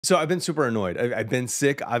So I've been super annoyed. I've been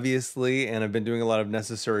sick, obviously, and I've been doing a lot of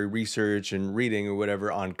necessary research and reading or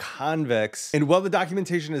whatever on Convex. And while the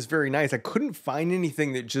documentation is very nice, I couldn't find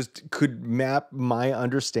anything that just could map my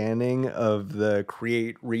understanding of the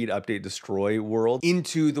create, read, update, destroy world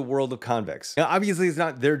into the world of Convex. Now, obviously, it's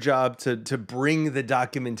not their job to bring the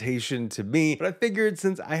documentation to me, but I figured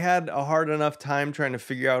since I had a hard enough time trying to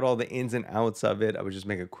figure out all the ins and outs of it, I would just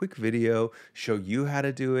make a quick video, show you how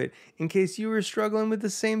to do it in case you were struggling with the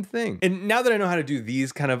same thing. And now that I know how to do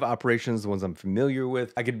these kind of operations, the ones I'm familiar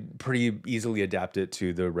with, I could pretty easily adapt it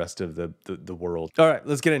to the rest of the world. All right,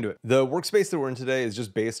 let's get into it. The workspace that we're in today is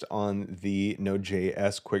just based on the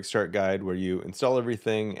Node.js quick start guide where you install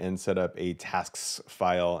everything and set up a tasks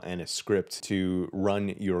file and a script to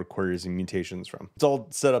run your queries and mutations from. It's all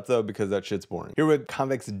set up though because that shit's boring. Here with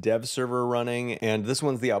Convex dev server running, and this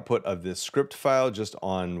one's the output of this script file just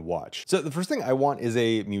on watch. So the first thing I want is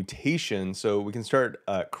a mutation so we can start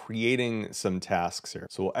creating some tasks here.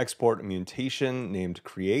 So we'll export a mutation named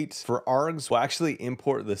create. For args, we'll actually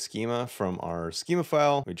import the schema from our schema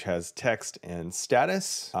file, which has text and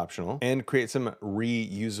status, optional, and create some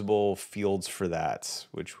reusable fields for that,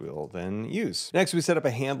 which we'll then use. Next, we set up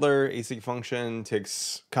a handler, async function,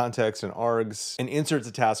 takes context and args, and inserts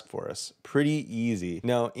a task for us. Pretty easy.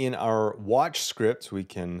 Now, in our watch script, we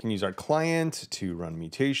can use our client to run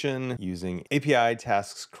mutation using API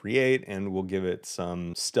tasks create, and we'll give it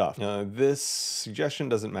some stuff. This suggestion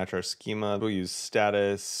doesn't match our schema. We'll use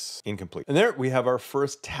status incomplete. And there we have our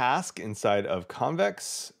first task inside of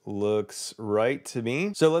Convex. Looks right to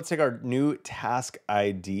me. So let's take our new task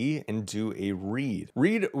ID and do a read.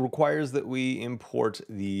 Read requires that we import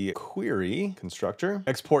the query constructor,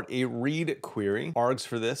 export a read query. Args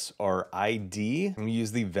for this are ID, and we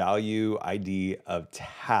use the value ID of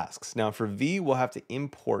tasks. Now for V, we'll have to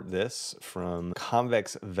import this from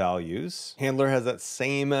Convex values. Handler has that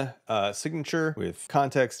same signature with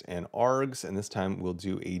context and args, and this time we'll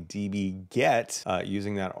do a db get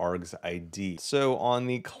using that args ID. So on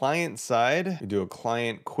the client side, we do a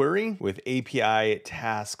client query with API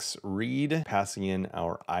tasks read, passing in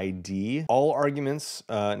our ID. All arguments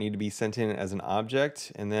need to be sent in as an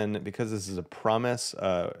object, and then because this is a promise,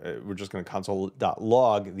 we're just going to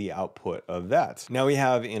console.log the output of that. Now we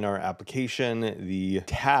have in our application the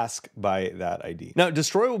task by that ID. Now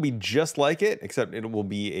destroy will be just like it, except it will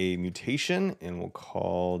be a mutation, and we'll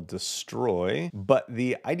call destroy, but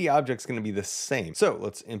the ID object is going to be the same. So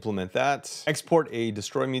let's implement that. Export a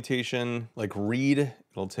destroy mutation like read.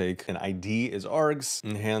 It'll take an ID as args,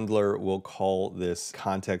 and handler will call this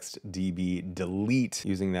context db delete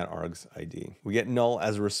using that args ID. We get null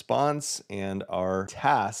as a response, and our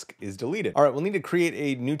task is deleted. All right, we'll need to create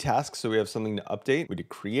a new task so we have something to update. We did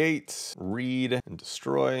create, read, and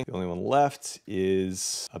destroy. The only one left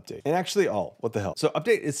is update. And actually what the hell? So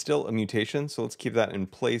update is still a mutation, so let's keep that in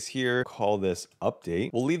place here. Call this update.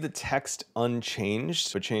 We'll leave the text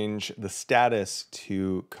unchanged, but change the status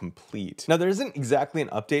to complete. Now there isn't exactly an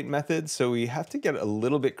update method, so we have to get a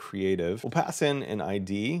little bit creative. We'll pass in an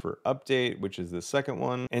ID for update, which is the second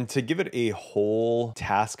one. And to give it a whole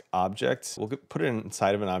task object, we'll put it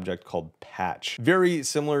inside of an object called patch. Very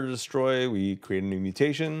similar to destroy, we create a new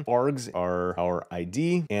mutation. Args are our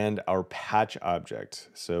ID and our patch object.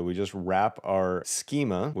 So we just wrap our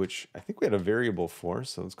schema, which I think we had a variable for,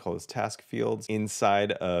 so let's call this task fields,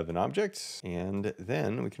 inside of an object. And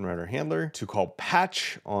then we can write our handler to call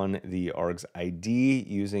patch on the args ID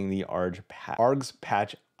using the args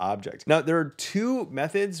patch object. Now there are two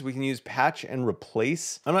methods we can use: patch and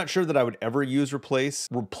replace. I'm not sure that I would ever use replace.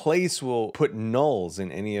 Replace will put nulls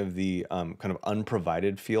in any of the kind of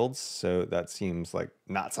unprovided fields, so that seems like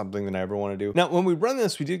not something that I ever want to do. Now when we run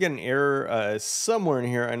this, we do get an error somewhere in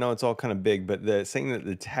here. I know it's all kind of big, but saying that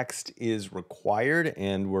the text is required,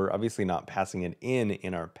 and we're obviously not passing it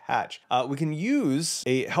in our patch. We can use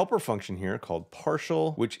a helper function here called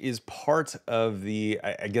partial, which is part of the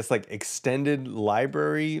I guess like extended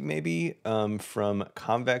library maybe from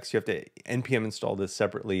Convex. You have to npm install this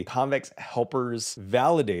separately. Convex helpers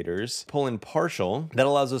validators pull in partial. That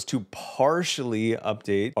allows us to partially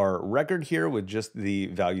update our record here with just the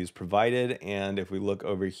values provided. And if we look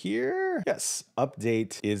over here, yes,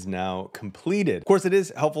 update is now completed. Of course, it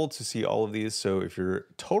is helpful to see all of these. So if you're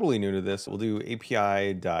totally new to this, we'll do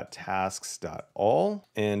api.tasks.all,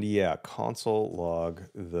 and yeah, console log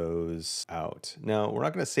those out. Now we're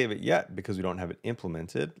not going to save it yet because we don't have it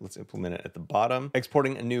implemented. Let's implement it at the bottom.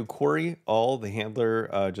 Exporting a new query. The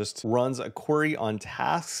handler just runs a query on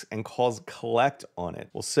tasks and calls collect on it.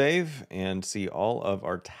 We'll save and see all of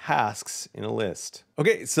our tasks in a list.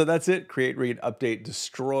 Okay, so that's it. Create, read, update,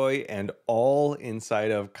 destroy, and and all inside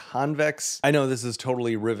of Convex. I know this is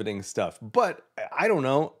totally riveting stuff, but I don't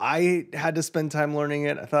know. I had to spend time learning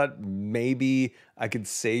it. I thought maybe I could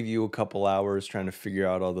save you a couple hours trying to figure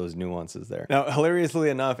out all those nuances there. Now, hilariously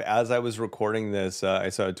enough, as I was recording this, I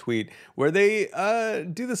saw a tweet where they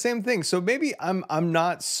do the same thing. So maybe I'm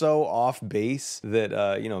not so off base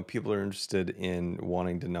that you know, people are interested in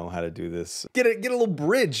wanting to know how to do this. Get a little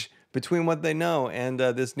bridge between what they know and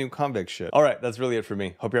this new Convex shit. All right, that's really it for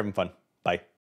me. Hope you're having fun. Bye.